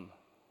worship him.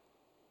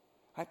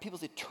 Right?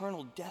 People's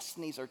eternal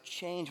destinies are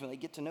changed when they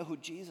get to know who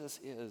Jesus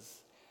is.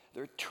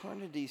 Their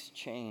eternities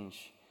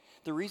change.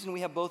 The reason we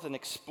have both an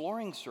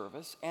exploring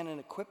service and an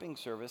equipping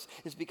service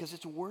is because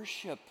it's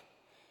worship.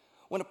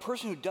 When a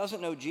person who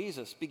doesn't know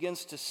Jesus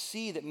begins to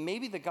see that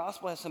maybe the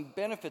gospel has some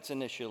benefits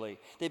initially,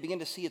 they begin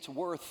to see its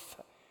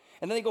worth.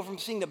 And then they go from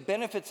seeing the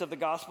benefits of the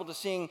gospel to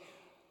seeing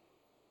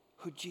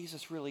who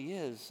Jesus really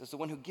is as the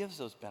one who gives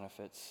those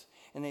benefits.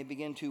 And they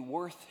begin to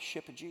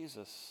worship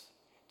Jesus,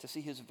 to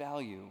see his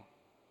value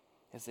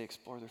as they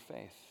explore their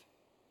faith.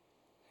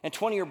 And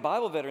 20-year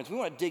Bible veterans, we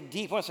want to dig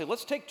deep. We want to say,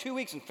 let's take 2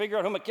 weeks and figure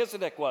out who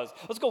Melchizedek was.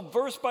 Let's go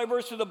verse by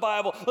verse through the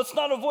Bible. Let's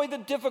not avoid the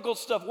difficult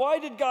stuff. Why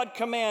did God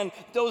command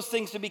those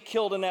things to be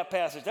killed in that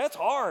passage? That's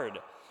hard.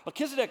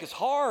 Melchizedek is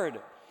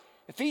hard.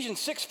 Ephesians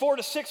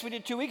 6:4-6 we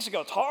did 2 weeks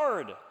ago. It's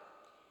hard.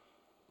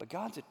 But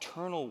God's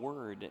eternal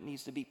word, it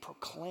needs to be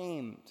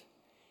proclaimed.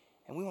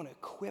 And we want to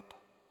equip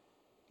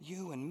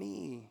you and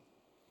me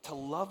to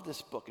love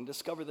this book and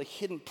discover the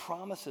hidden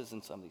promises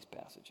in some of these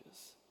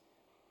passages.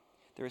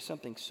 There is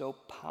something so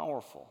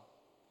powerful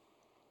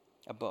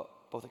about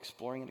both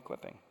exploring and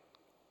equipping.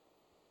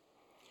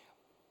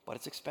 But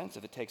it's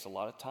expensive. It takes a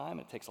lot of time.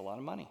 It takes a lot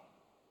of money.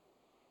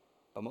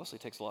 But mostly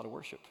it takes a lot of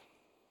worship.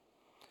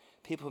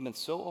 People have been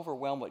so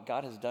overwhelmed what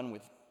God has done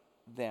with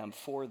them,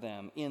 for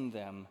them, in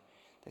them.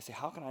 They say,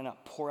 how can I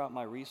not pour out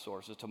my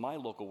resources to my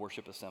local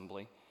worship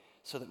assembly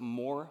so that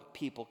more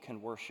people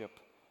can worship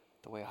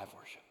the way I've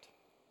worshiped?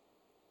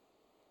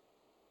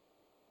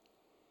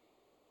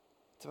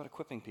 It's about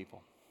equipping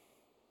people.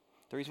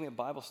 The reason we have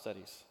Bible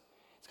studies is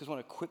because we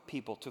want to equip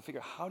people to figure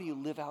out how do you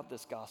live out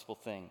this gospel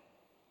thing.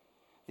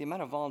 The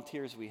amount of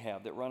volunteers we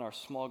have that run our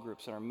small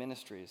groups and our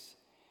ministries,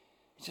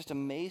 it's just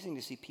amazing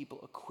to see people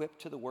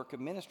equipped to the work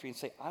of ministry and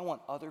say, I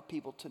want other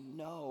people to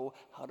know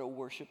how to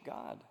worship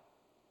God.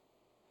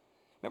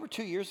 Remember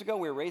 2 years ago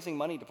we were raising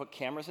money to put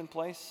cameras in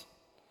place?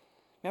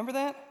 Remember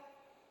that?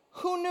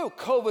 Who knew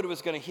COVID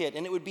was going to hit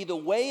and it would be the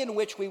way in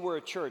which we were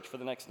a church for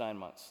the next 9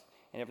 months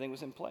and everything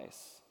was in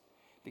place?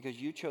 Because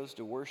you chose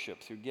to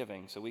worship through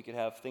giving so we could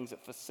have things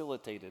that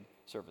facilitated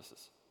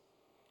services.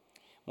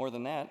 More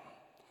than that,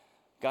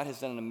 God has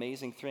done an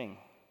amazing thing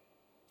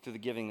through the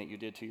giving that you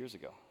did 2 years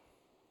ago.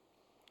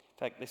 In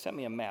fact, they sent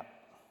me a map.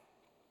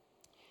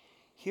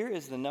 Here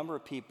is the number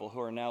of people who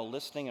are now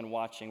listening and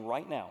watching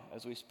right now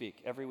as we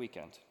speak every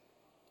weekend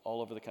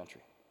all over the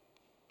country.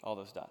 All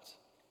those dots.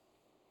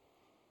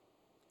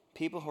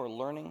 People who are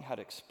learning how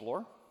to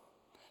explore.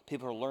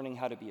 People who are learning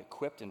how to be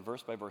equipped in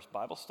verse-by-verse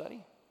Bible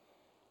study.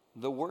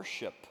 The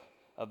worship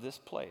of this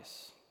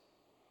place,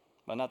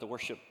 well, not the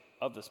worship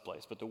of this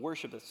place, but the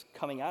worship that's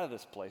coming out of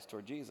this place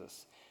toward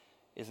Jesus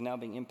is now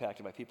being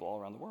impacted by people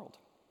all around the world.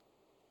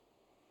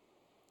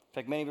 In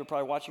fact, many of you are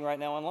probably watching right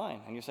now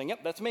online, and you're saying, yep,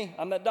 that's me.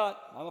 I'm that dot.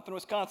 I'm up in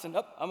Wisconsin.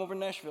 Up, I'm over in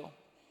Nashville.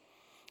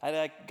 I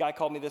had a guy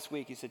called me this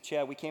week. He said,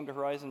 Chad, we came to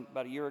Horizon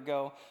about a year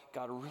ago.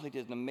 God really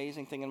did an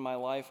amazing thing in my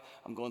life.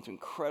 I'm going through an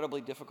incredibly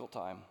difficult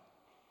time.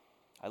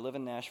 I live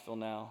in Nashville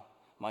now.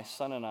 My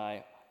son and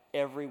I,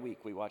 every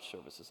week we watch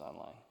services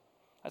online.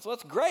 I said,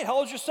 that's great. How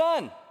old's your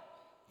son?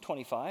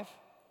 25.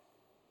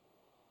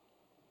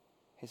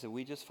 He said,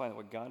 we just find that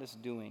what God is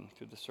doing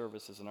through the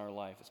services in our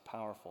life is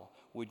powerful.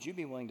 Would you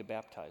be willing to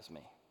baptize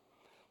me?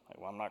 I'm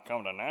like, well, I'm not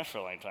coming to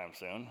Nashville anytime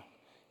soon.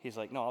 He's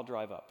like, no, I'll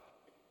drive up.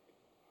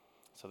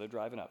 So they're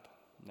driving up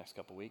next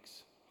couple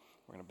weeks.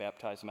 We're going to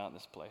baptize them out in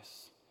this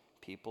place.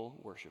 People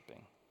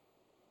worshiping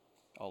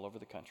all over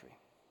the country.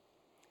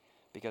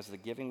 Because of the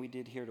giving we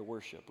did here to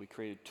worship, we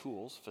created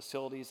tools,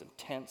 facilities, and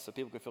tents so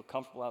people could feel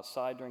comfortable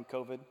outside during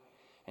COVID,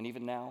 and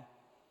even now.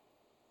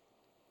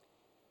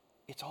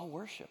 It's all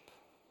worship.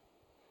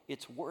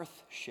 It's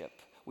worthship.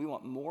 We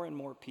want more and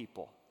more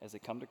people, as they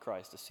come to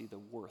Christ, to see the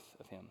worth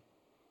of him.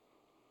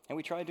 And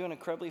we try doing it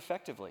incredibly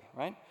effectively,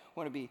 right? We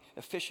want to be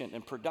efficient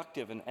and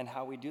productive in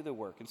how we do the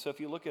work. And so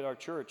if you look at our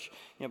church,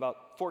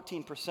 about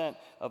 14%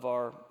 of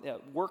our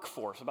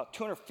workforce, about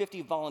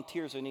 250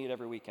 volunteers are needed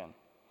every weekend.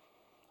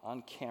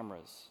 On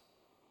cameras,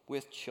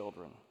 with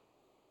children,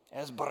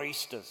 as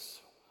baristas.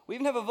 We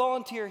even have a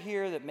volunteer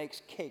here that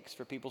makes cakes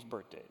for people's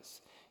birthdays.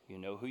 You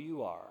know who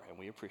you are, and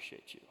we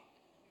appreciate you.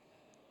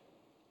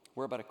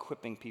 We're about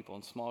equipping people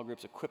in small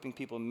groups, equipping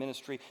people in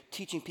ministry,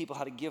 teaching people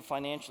how to give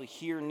financially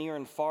here, near,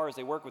 and far as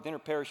they work with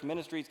interparish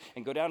ministries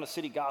and go down to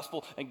City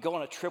Gospel and go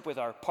on a trip with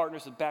our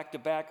partners at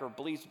back-to-back or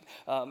Belize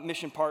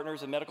mission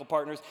partners and medical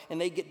partners,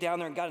 and they get down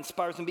there and God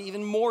inspires them to be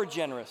even more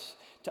generous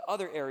to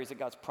other areas that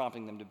God's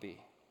prompting them to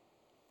be.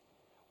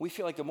 We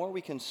feel like the more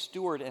we can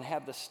steward and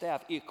have the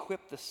staff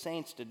equip the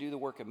saints to do the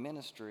work of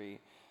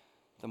ministry,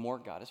 the more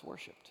God is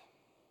worshiped.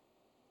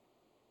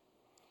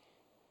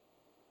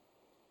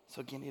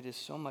 So again, it is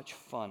so much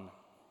fun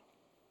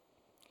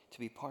to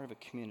be part of a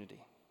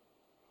community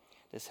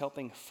that's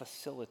helping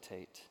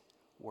facilitate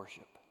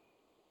worship.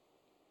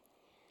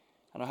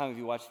 I don't know how many of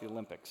you watched the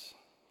Olympics,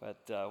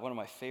 but one of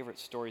my favorite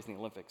stories in the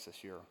Olympics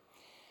this year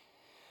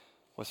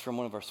was from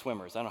one of our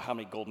swimmers. I don't know how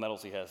many gold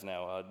medals he has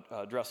now,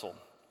 Dressel.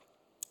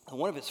 And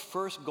one of his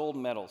first gold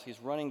medals, he's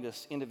running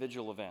this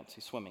individual event,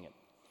 he's swimming it.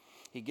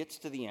 He gets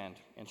to the end,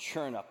 and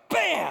sure enough,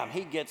 bam,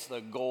 he gets the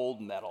gold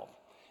medal.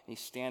 And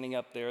he's standing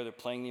up there, they're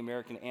playing the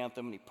American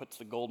anthem, and he puts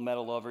the gold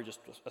medal over,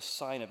 just a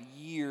sign of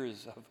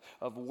years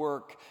of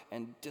work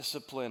and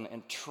discipline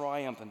and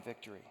triumph and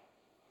victory.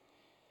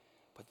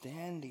 But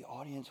then the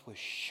audience was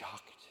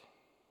shocked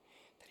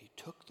that he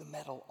took the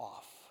medal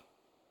off.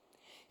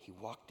 He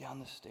walked down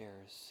the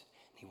stairs,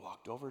 and he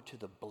walked over to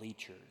the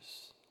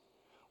bleachers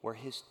where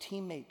his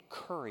teammate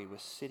Curry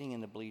was sitting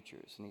in the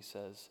bleachers, and he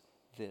says,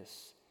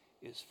 "This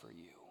is for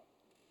you."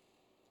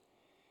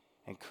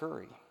 And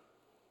Curry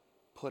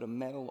put a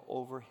medal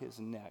over his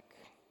neck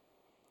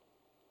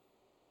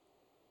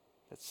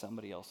that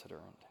somebody else had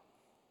earned.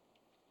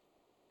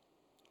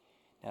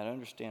 Now, to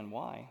understand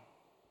why,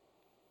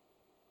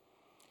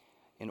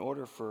 in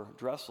order for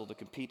Dressel to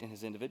compete in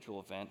his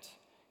individual event,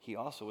 he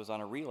also was on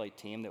a relay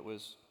team that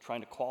was trying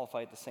to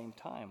qualify at the same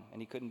time,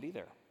 and he couldn't be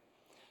there.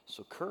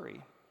 So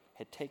Curry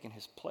had taken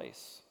his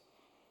place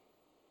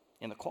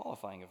in the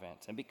qualifying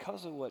event. And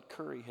because of what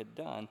Curry had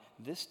done,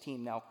 this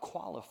team now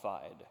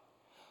qualified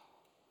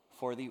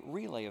for the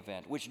relay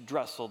event, which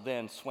Dressel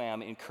then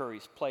swam in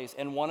Curry's place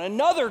and won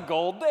another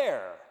gold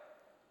there.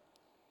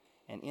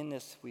 And in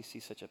this, we see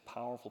such a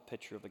powerful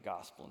picture of the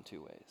gospel in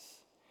two ways.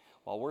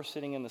 While we're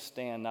sitting in the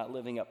stand, not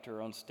living up to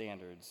our own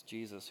standards,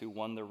 Jesus, who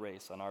won the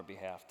race on our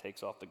behalf,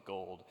 takes off the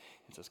gold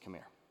and says, "Come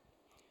here.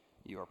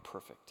 You are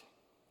perfect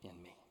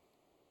in me."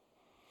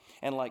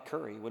 And like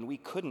Curry, when we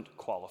couldn't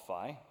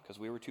qualify because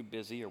we were too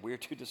busy or we were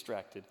too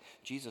distracted,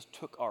 Jesus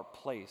took our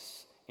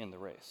place in the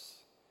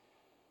race.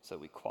 So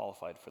we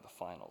qualified for the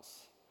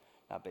finals,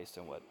 not based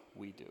on what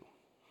we do,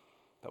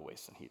 but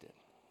based on he did.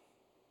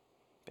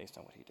 Based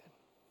on what he did.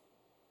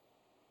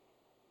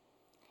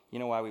 You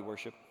know why we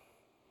worship?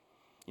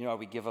 You know why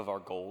we give of our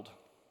gold?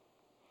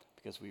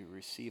 Because we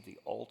receive the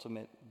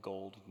ultimate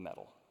gold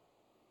medal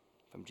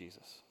from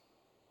Jesus,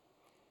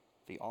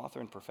 the author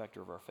and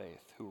perfecter of our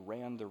faith, who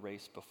ran the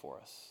race before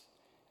us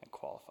and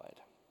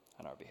qualified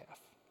on our behalf.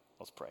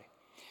 Let's pray.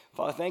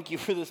 Father, thank you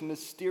for this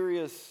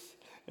mysterious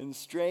and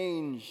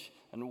strange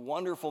and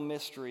wonderful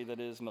mystery that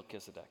is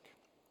Melchizedek.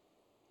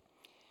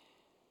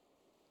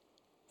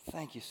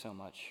 Thank you so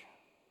much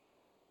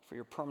for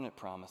your permanent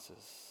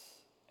promises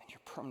and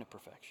your permanent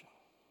perfection.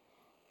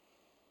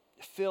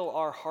 Fill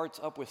our hearts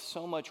up with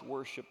so much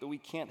worship that we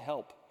can't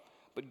help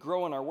but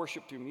grow in our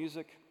worship through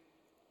music,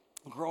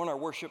 grow in our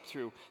worship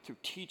through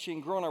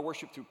teaching, grow in our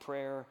worship through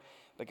prayer.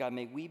 But God,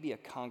 may we be a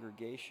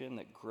congregation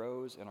that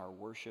grows in our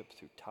worship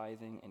through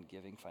tithing and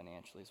giving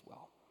financially as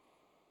well.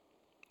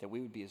 That we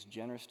would be as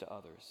generous to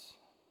others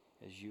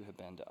as you have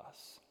been to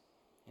us.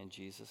 In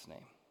Jesus'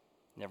 name.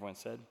 And everyone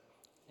said,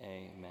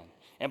 amen.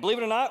 And believe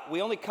it or not,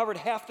 we only covered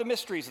half the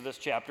mysteries of this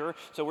chapter,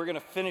 so we're going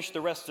to finish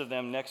the rest of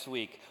them next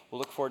week. We'll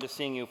look forward to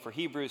seeing you for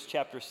Hebrews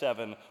chapter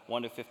 7,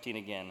 1 to 15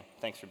 again.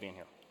 Thanks for being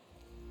here.